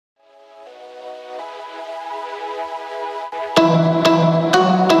Hey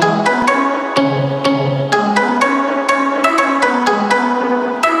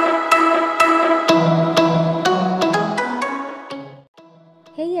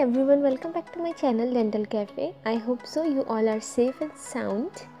everyone, welcome back to my channel Dental Cafe. I hope so you all are safe and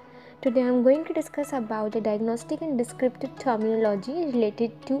sound. Today I am going to discuss about the diagnostic and descriptive terminology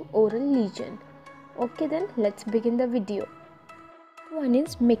related to oral lesion. Okay then, let's begin the video. One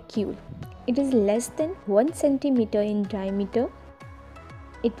is macule. It is less than 1 cm in diameter.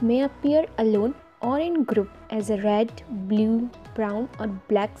 It may appear alone or in group as a red, blue, brown or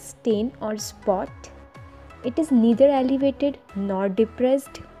black stain or spot. It is neither elevated nor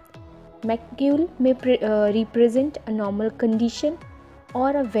depressed. Macule may represent a normal condition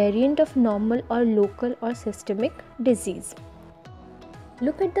or a variant of normal or local or systemic disease.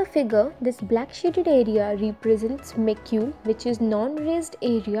 Look at the figure. This black shaded area represents macule, which is non-raised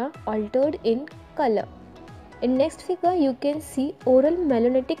area altered in color. In next figure, you can see oral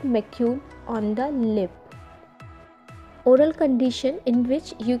melanotic macule on the lip. Oral condition in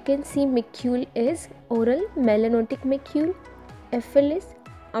which you can see macule is oral melanotic macule, aphylis,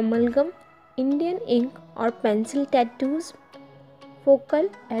 amalgam, Indian ink or pencil tattoos, focal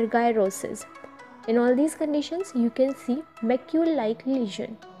ergyrosis. In all these conditions, you can see macule-like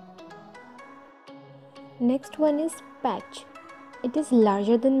lesion. Next one is patch. It is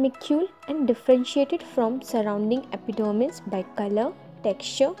larger than macule and differentiated from surrounding epidermis by color,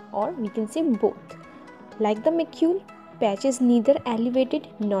 texture, or we can say both. Like the macule, patch is neither elevated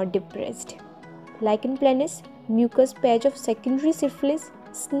nor depressed. Lichen planus, mucous patch of secondary syphilis,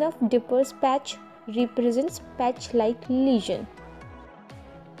 snuff dipper's patch represents patch-like lesion.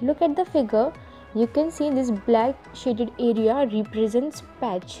 Look at the figure. You can see this black shaded area represents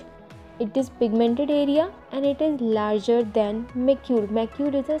patch. It is pigmented area and it is larger than macule.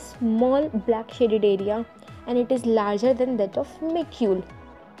 Macule is a small black shaded area and it is larger than that of macule.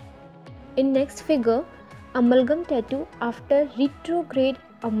 In next figure, amalgam tattoo after retrograde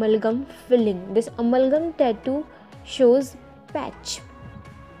amalgam filling. This amalgam tattoo shows patch.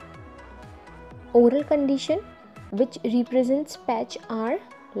 Oral condition which represents patch are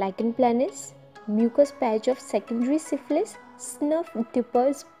lichen planus, mucous patch of secondary syphilis, snuff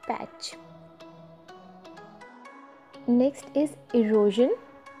dipper's patch. Next is erosion.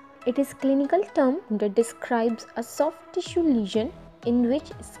 It is clinical term that describes a soft tissue lesion in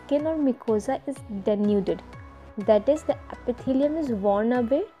which skin or mucosa is denuded, that is, the epithelium is worn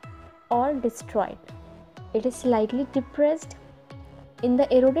away or destroyed. It is slightly depressed. In the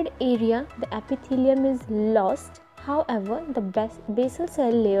eroded area, the epithelium is lost. However, the basal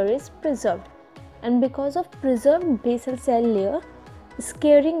cell layer is preserved, and because of preserved basal cell layer,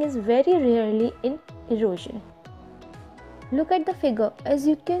 scarring is very rarely in erosion. Look at the figure. As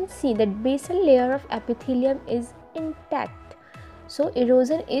you can see, that basal layer of epithelium is intact. So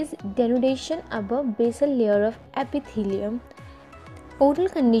erosion is denudation above basal layer of epithelium. Oral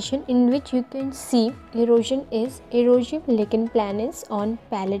condition in which you can see erosion is erosive lichen planus on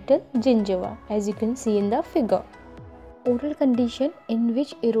palatal gingiva, as you can see in the figure. Oral condition in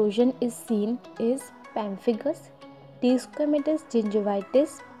which erosion is seen is pemphigus, desquamatus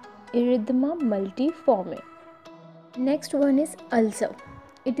gingivitis, erythema multiforme. Next one is ulcer.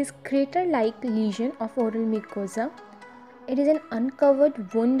 It is crater-like lesion of oral mucosa. It is an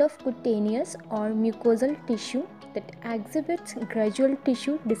uncovered wound of cutaneous or mucosal tissue that exhibits gradual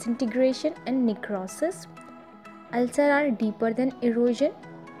tissue disintegration and necrosis. Ulcers are deeper than erosion,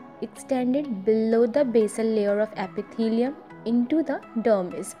 extended below the basal layer of epithelium into the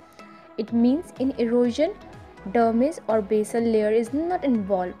dermis. It means in erosion, dermis or basal layer is not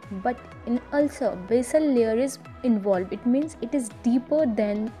involved, but in ulcer, basal layer is involved. It means it is deeper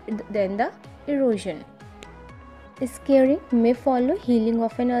than the erosion. Scarring may follow healing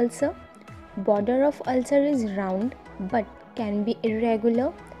of an ulcer. Border of ulcer is round but can be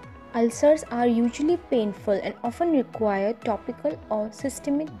irregular. Ulcers are usually painful and often require topical or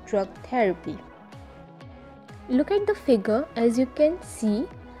systemic drug therapy. Look at the figure. As you can see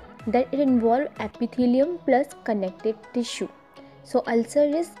that it involves epithelium plus connective tissue. So ulcer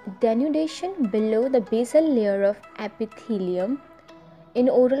is denudation below the basal layer of epithelium. In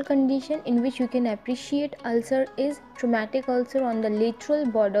oral condition in which you can appreciate ulcer is traumatic ulcer on the lateral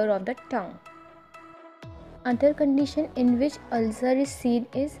border of the tongue. Other condition in which ulcer is seen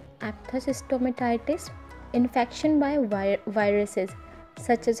is aphthous stomatitis, infection by viruses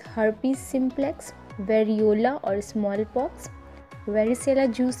such as herpes simplex, variola or smallpox,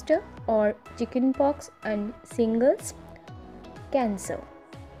 varicella zoster or chickenpox and shingles, cancer,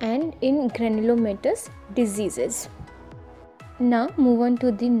 and in granulomatous diseases. Now move on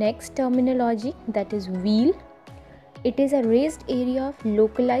to the next terminology, that is Wheal. It is a raised area of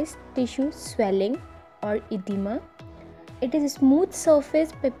localized tissue swelling or edema. It is a smooth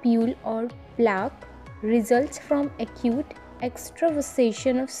surface papule or plaque, results from acute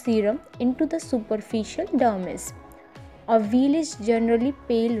extravasation of serum into the superficial dermis. A wheal is generally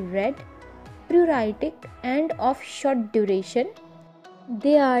pale red, pruritic and of short duration.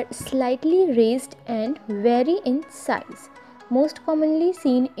 They are slightly raised and vary in size, most commonly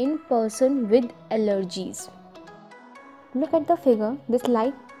seen in persons with allergies. Look at the figure. This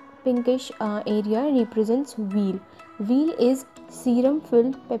light pinkish area represents wheal. Wheal is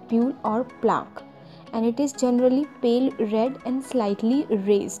serum-filled papule or plaque, and it is generally pale red and slightly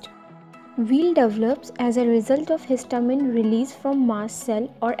raised. Wheal develops as a result of histamine release from mast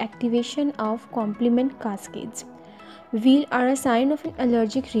cell or activation of complement cascades. Wheal are a sign of an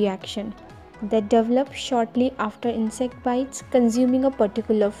allergic reaction that develops shortly after insect bites, consuming a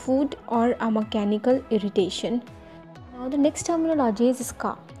particular food, or a mechanical irritation. Now the next terminology is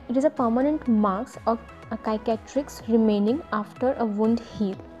scar. It is a permanent marks or a cicatrix remaining after a wound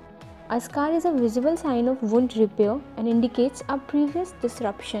heals. A scar is a visible sign of wound repair and indicates a previous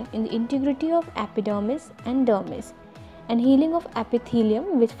disruption in the integrity of epidermis and dermis and healing of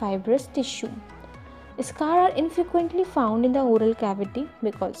epithelium with fibrous tissue. Scars are infrequently found in the oral cavity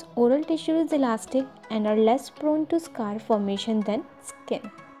because oral tissue is elastic and are less prone to scar formation than skin.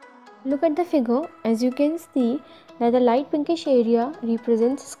 Look at the figure. As you can see that the light pinkish area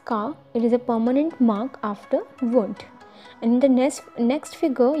represents scar. It is a permanent mark after wound. And in the next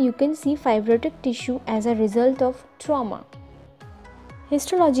figure you can see fibrotic tissue as a result of trauma.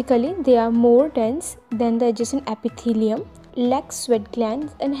 Histologically, they are more dense than the adjacent epithelium, lack sweat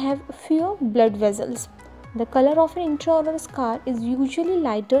glands and have fewer blood vessels. The color of an intraoral scar is usually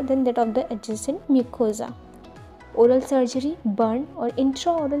lighter than that of the adjacent mucosa. Oral surgery, burn or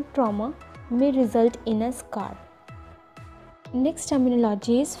intraoral trauma may result in a scar. Next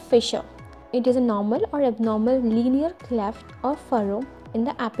terminology is fissure. It is a normal or abnormal linear cleft or furrow in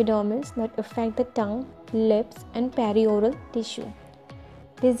the epidermis that affect the tongue, lips and perioral tissue.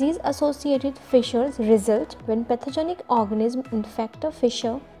 Disease-associated fissures result when pathogenic organisms infect a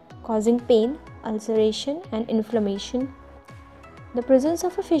fissure, causing pain, ulceration and inflammation. The presence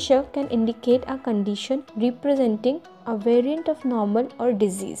of a fissure can indicate a condition representing a variant of normal or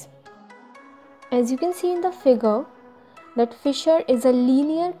disease. As you can see in the figure, that fissure is a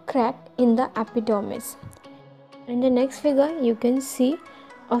linear crack in the epidermis. In the next figure, you can see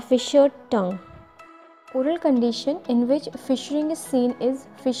a fissured tongue. Oral condition in which fissuring is seen is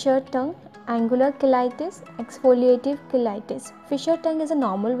fissure tongue, angular cheilitis, exfoliative cheilitis. Fissure tongue is a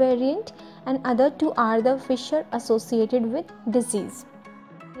normal variant and other two are the fissure associated with disease.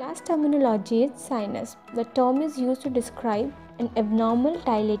 Last terminology is sinus. The term is used to describe an abnormal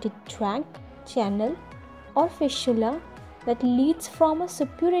dilated tract, channel or fistula that leads from a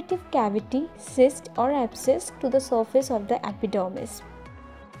suppurative cavity, cyst or abscess to the surface of the epidermis.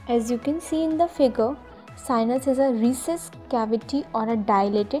 As you can see in the figure, sinus is a recessed cavity or a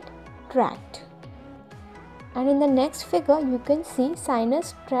dilated tract. And in the next figure, you can see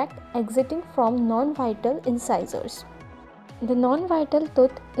sinus tract exiting from non-vital incisors. The non-vital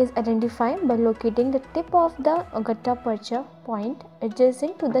tooth is identified by locating the tip of the gutta percha point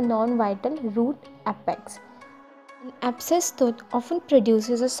adjacent to the non-vital root apex. An abscess tooth often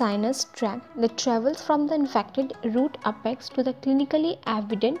produces a sinus tract that travels from the infected root apex to the clinically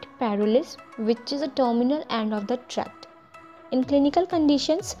evident parolis, which is the terminal end of the tract. In clinical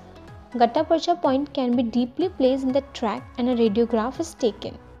conditions, gutta percha point can be deeply placed in the tract and a radiograph is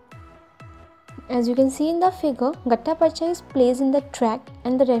taken. As you can see in the figure, gutta percha is placed in the tract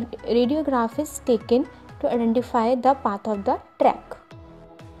and the radiograph is taken to identify the path of the tract.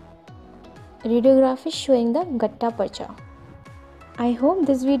 Radiograph is showing the gutta percha. I hope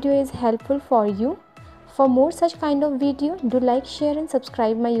this video is helpful for you. For more such kind of video, do like, share and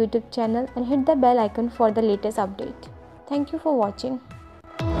subscribe my YouTube channel and hit the bell icon for the latest update. Thank you for watching.